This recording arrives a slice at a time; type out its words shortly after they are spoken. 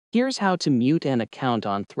Here's how to mute an account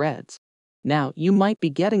on Threads. Now, you might be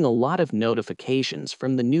getting a lot of notifications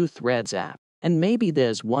from the new Threads app, and maybe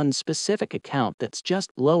there's one specific account that's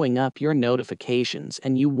just blowing up your notifications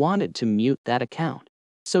and you wanted to mute that account.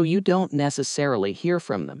 So you don't necessarily hear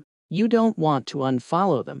from them. You don't want to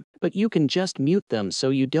unfollow them, but you can just mute them so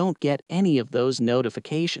you don't get any of those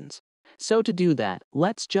notifications. So to do that,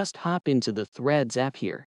 let's just hop into the Threads app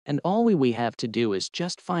here, and all we have to do is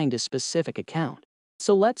just find a specific account.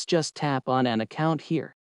 So let's just tap on an account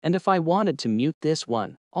here. And if I wanted to mute this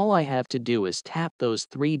one, all I have to do is tap those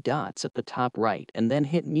three dots at the top right and then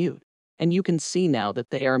hit mute. And you can see now that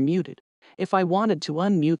they are muted. If I wanted to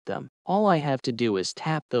unmute them, all I have to do is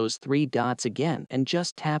tap those three dots again and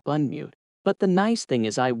just tap unmute. But the nice thing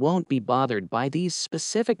is I won't be bothered by these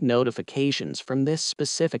specific notifications from this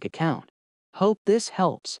specific account. Hope this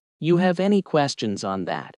helps. You have any questions on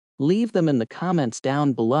that? Leave them in the comments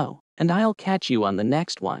down below, and I'll catch you on the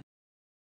next one.